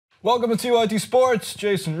Welcome to TYT Sports.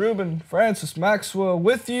 Jason Rubin, Francis Maxwell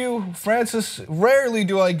with you. Francis, rarely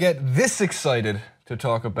do I get this excited to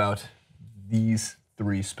talk about these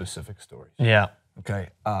three specific stories. Yeah. Okay,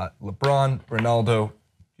 LeBron, Ronaldo,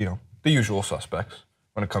 the usual suspects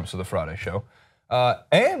when it comes to the Friday show.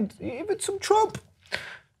 And even some Trump.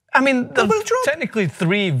 I mean, technically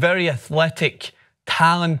three very athletic,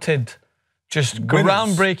 talented, just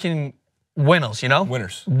groundbreaking winners,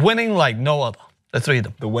 Winners. Winning like no other. The three of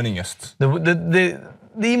them. The winningest.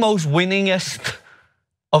 The most winningest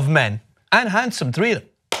of men. And handsome, three of them.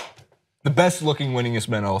 The best looking winningest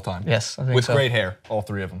men of all time. Yes, I think with so. Great hair, all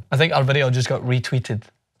three of them. I think our video just got retweeted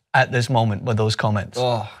at this moment with those comments.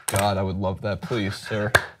 Oh, God, I would love that. Please,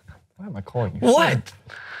 sir. Why am I calling you? What?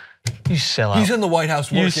 Sir? You sell out. He's in the White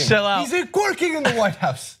House working. You sell out. He's working in the White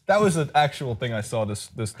House. That was an actual thing I saw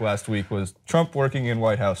this last week, was Trump working in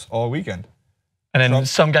White House all weekend. And then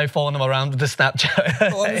some guy following him around with the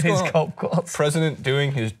Snapchat in his golf course. President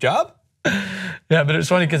doing his job? Yeah, but it's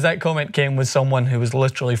funny because that comment came with someone who was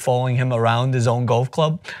literally following him around his own golf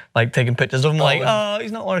club, like taking pictures of him, oh,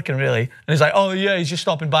 he's not working really. And he's like, oh yeah, he's just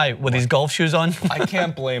stopping by with his golf shoes on. I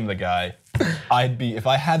can't blame the guy. If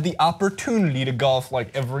I had the opportunity to golf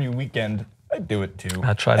like every weekend, I'd do it too.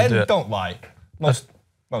 I'd try to do it. And don't lie. Most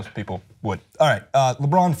people would. All right,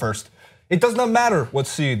 LeBron first. It does not matter what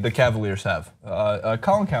seed the Cavaliers have.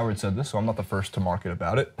 Colin Cowherd said this, so I'm not the first to market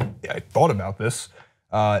about it. I thought about this.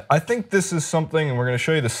 I think this is something, and we're going to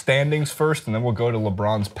show you the standings first, and then we'll go to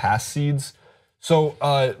LeBron's past seeds. So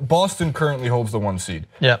Boston currently holds the 1 seed.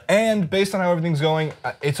 Yeah. And based on how everything's going,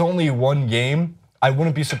 it's only 1 game. I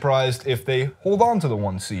wouldn't be surprised if they hold on to the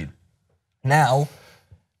 1 seed. Now,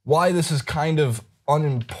 why this is kind of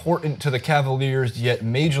unimportant to the Cavaliers, yet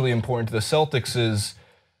majorly important to the Celtics is,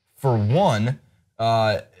 for one,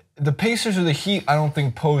 the Pacers or the Heat, I don't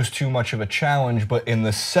think pose too much of a challenge, but in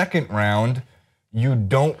the second round, you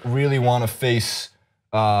don't really want to face,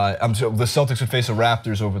 the Celtics would face the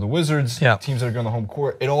Raptors over the Wizards, teams that are going to home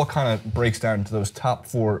court. It all kind of breaks down into those top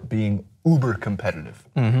 4 being uber competitive.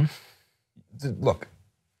 Look,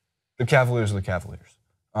 the Cavaliers are the Cavaliers.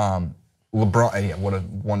 LeBron, yeah, what a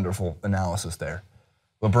wonderful analysis there.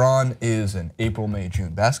 LeBron is an April, May,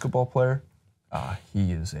 June basketball player.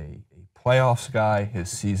 He is a playoffs guy. His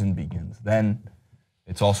season begins then.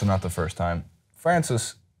 It's also not the first time.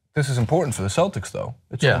 Francis, this is important for the Celtics, though.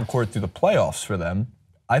 It's on court through the playoffs for them.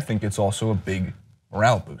 I think it's also a big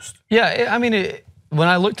morale boost. Yeah, I mean, when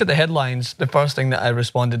I looked at the headlines, the first thing that I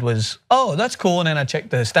responded was, oh, that's cool. And then I checked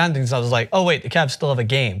the standings. I was like, oh, wait, the Cavs still have a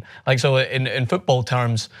game. Like, so in football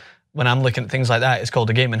terms, when I'm looking at things like that, it's called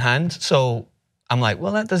a game in hand. So I'm like,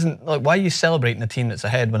 well, that doesn't, like, why are you celebrating a team that's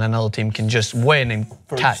ahead when another team can just win and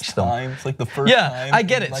catch them? It's like the first time. I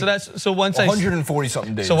get it. Like so once 140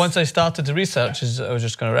 something days. So once I started to research, as I was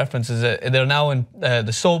just going to reference, is that they're now in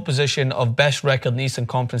the sole position of best record in the Eastern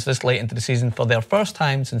Conference this late into the season for their first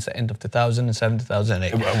time since the end of 2007,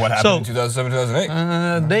 2008. What happened in 2007,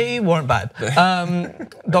 2008? They weren't bad.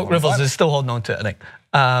 Doc Rivers is still holding on to it, I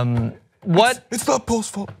think. It's not Paul's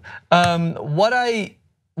fault. What I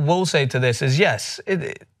will say to this is, yes,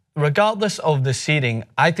 regardless of the seeding,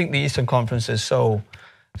 I think the Eastern Conference is so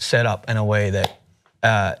set up in a way that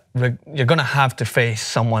you're going to have to face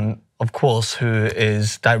someone, of course, who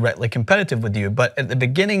is directly competitive with you. But at the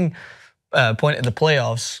beginning point of the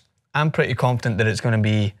playoffs, I'm pretty confident that it's going to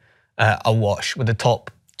be a wash with the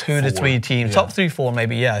top 2 to 3 teams, top 3, 4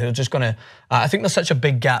 maybe, who are just going to, I think there's such a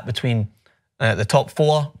big gap between the top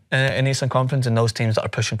 4 in Eastern Conference and those teams that are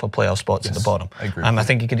pushing for playoff spots at the bottom. I agree. I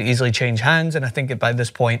think it could easily change hands, and I think by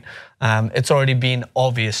this point, it's already been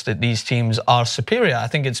obvious that these teams are superior. I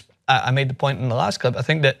think I made the point in the last clip, I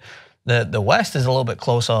think that the West is a little bit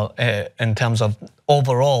closer in terms of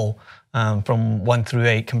overall from 1 through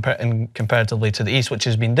 8 comparatively to the East, which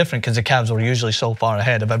has been different because the Cavs were usually so far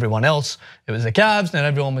ahead of everyone else. It was the Cavs, and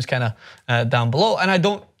everyone was kind of down below. And I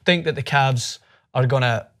don't think that the Cavs are going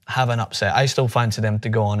to have an upset. I still fancy them to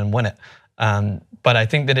go on and win it. But I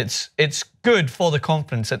think that it's good for the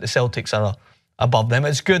conference that the Celtics are above them.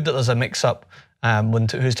 It's good that there's a mix-up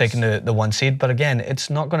who's taking the 1 seed. But again, it's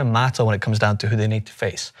not going to matter when it comes down to who they need to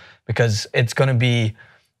face, because it's going to be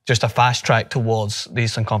just a fast track towards the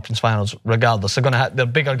Eastern Conference Finals regardless. The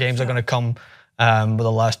bigger games are going to come with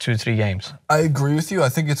the last 2 or 3 games. I agree with you. I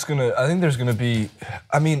think there's gonna be.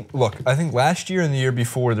 I mean, look. I think last year and the year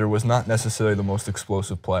before there was not necessarily the most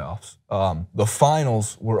explosive playoffs. The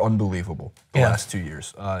finals were unbelievable the last 2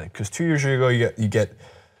 years. Because 2 years ago you get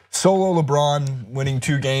solo LeBron winning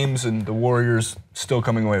 2 games and the Warriors still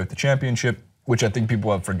coming away with the championship, which I think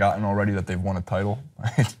people have forgotten already that they've won a title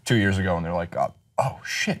 2 years ago, and they're like, oh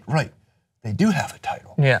shit, right. they do have a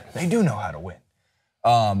title. Yeah. They do know how to win.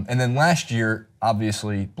 And then last year,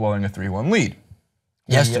 obviously, blowing a 3-1 lead.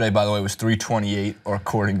 Yesterday, by the way, was 3:28, or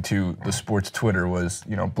according to the sports Twitter, was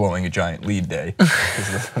blowing a giant lead day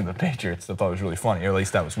because the Patriots. I thought it was really funny, or at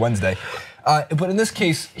least that was Wednesday. But in this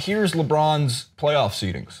case, here's LeBron's playoff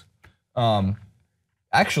seedings.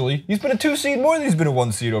 Actually, he's been a 2 seed more than he's been a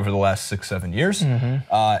 1 seed over the last 6-7 years.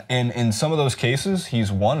 And in some of those cases,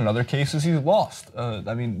 he's won. In other cases, he's lost.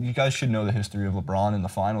 I mean, you guys should know the history of LeBron in the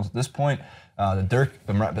finals at this point.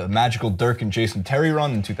 The magical Dirk and Jason Terry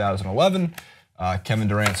run in 2011. Kevin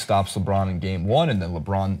Durant stops LeBron in game 1, and then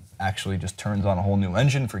LeBron actually just turns on a whole new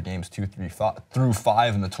engine for games 2 through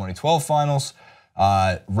 5 in the 2012 finals.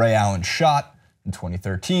 Ray Allen shot in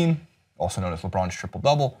 2013, also known as LeBron's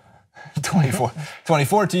triple-double.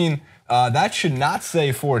 2014, that should not say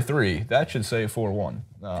 4-3. That should say 4-1.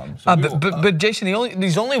 But Jason,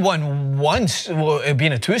 he's only won once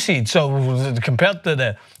being a 2 seed. So compared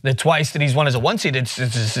to the twice that he's won as a 1 seed, it's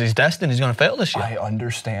his destiny. He's going to fail this year. I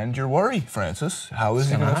understand your worry, Francis. How is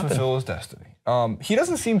he going to fulfill his destiny? He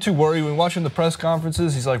doesn't seem too worried when watching the press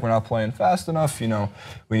conferences. He's like, we're not playing fast enough. We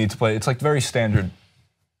need to play. It's like very standard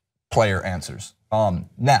player answers.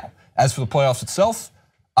 Now, as for the playoffs itself,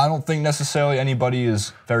 I don't think necessarily anybody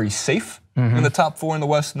is very safe in the top 4 in the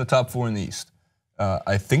West and the top 4 in the East.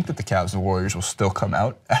 I think that the Cavs and Warriors will still come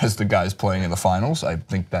out as the guys playing in the finals. I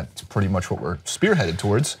think that's pretty much what we're spearheaded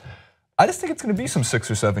towards. I just think it's going to be some 6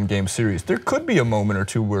 or 7 game series. There could be a moment or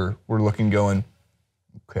two where we're looking going,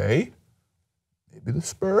 okay, maybe the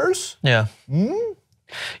Spurs? Yeah.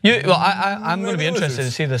 Well, I'm going to be interested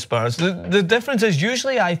to see the Spurs. The difference is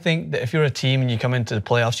usually I think that if you're a team and you come into the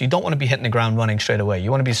playoffs, you don't want to be hitting the ground running straight away.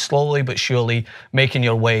 You want to be slowly but surely making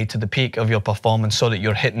your way to the peak of your performance so that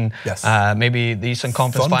you're hitting maybe the Eastern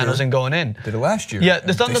Conference Finals and going in. Did it last year. Yeah,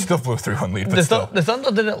 the Thunder, they still blew a 3-1 lead, but the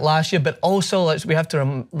Thunder did it last year, but also we have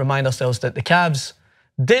to remind ourselves that the Cavs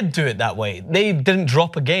did do it that way. They didn't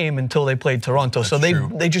drop a game until they played Toronto. So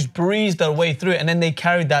they just breezed their way through it, and then they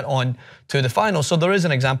carried that on to the finals. So there is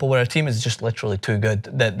an example where a team is just literally too good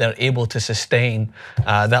that they're able to sustain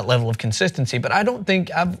that level of consistency. But I don't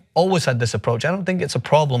think, I've always had this approach, I don't think it's a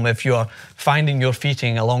problem if you're finding your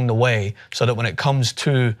feeting along the way so that when it comes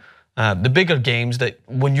to the bigger games, that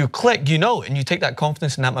when you click, and you take that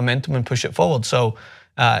confidence and that momentum and push it forward. So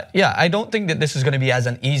yeah, I don't think that this is going to be as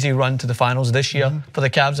an easy run to the finals this year for the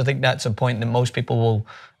Cavs. I think that's a point that most people will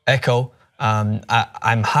echo.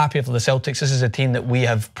 I'm happy for the Celtics. This is a team that we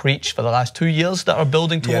have preached for the last 2 years that are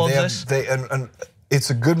building towards this. And it's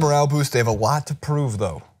a good morale boost. They have a lot to prove,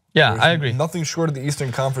 though. Yeah, I agree. Nothing short of the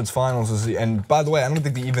Eastern Conference Finals and by the way, I don't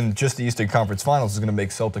think even just the Eastern Conference Finals is going to make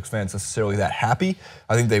Celtics fans necessarily that happy.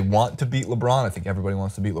 I think they want to beat LeBron. I think everybody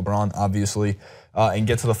wants to beat LeBron, obviously, and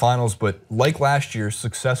get to the finals. But like last year,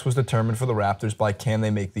 success was determined for the Raptors by can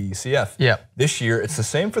they make the ECF. Yeah. This year, it's the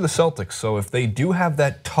same for the Celtics. So if they do have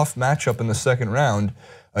that tough matchup in the second round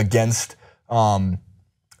against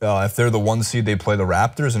if they're the 1 seed, they play the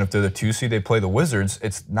Raptors, and if they're the 2 seed, they play the Wizards.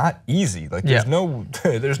 It's not easy. Like there's no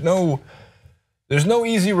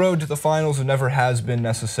easy road to the finals. It never has been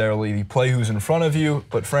necessarily. You play who's in front of you.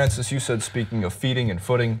 But Francis, you said speaking of feeding and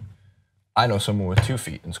footing, I know someone with 2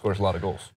 feet and scores a lot of goals.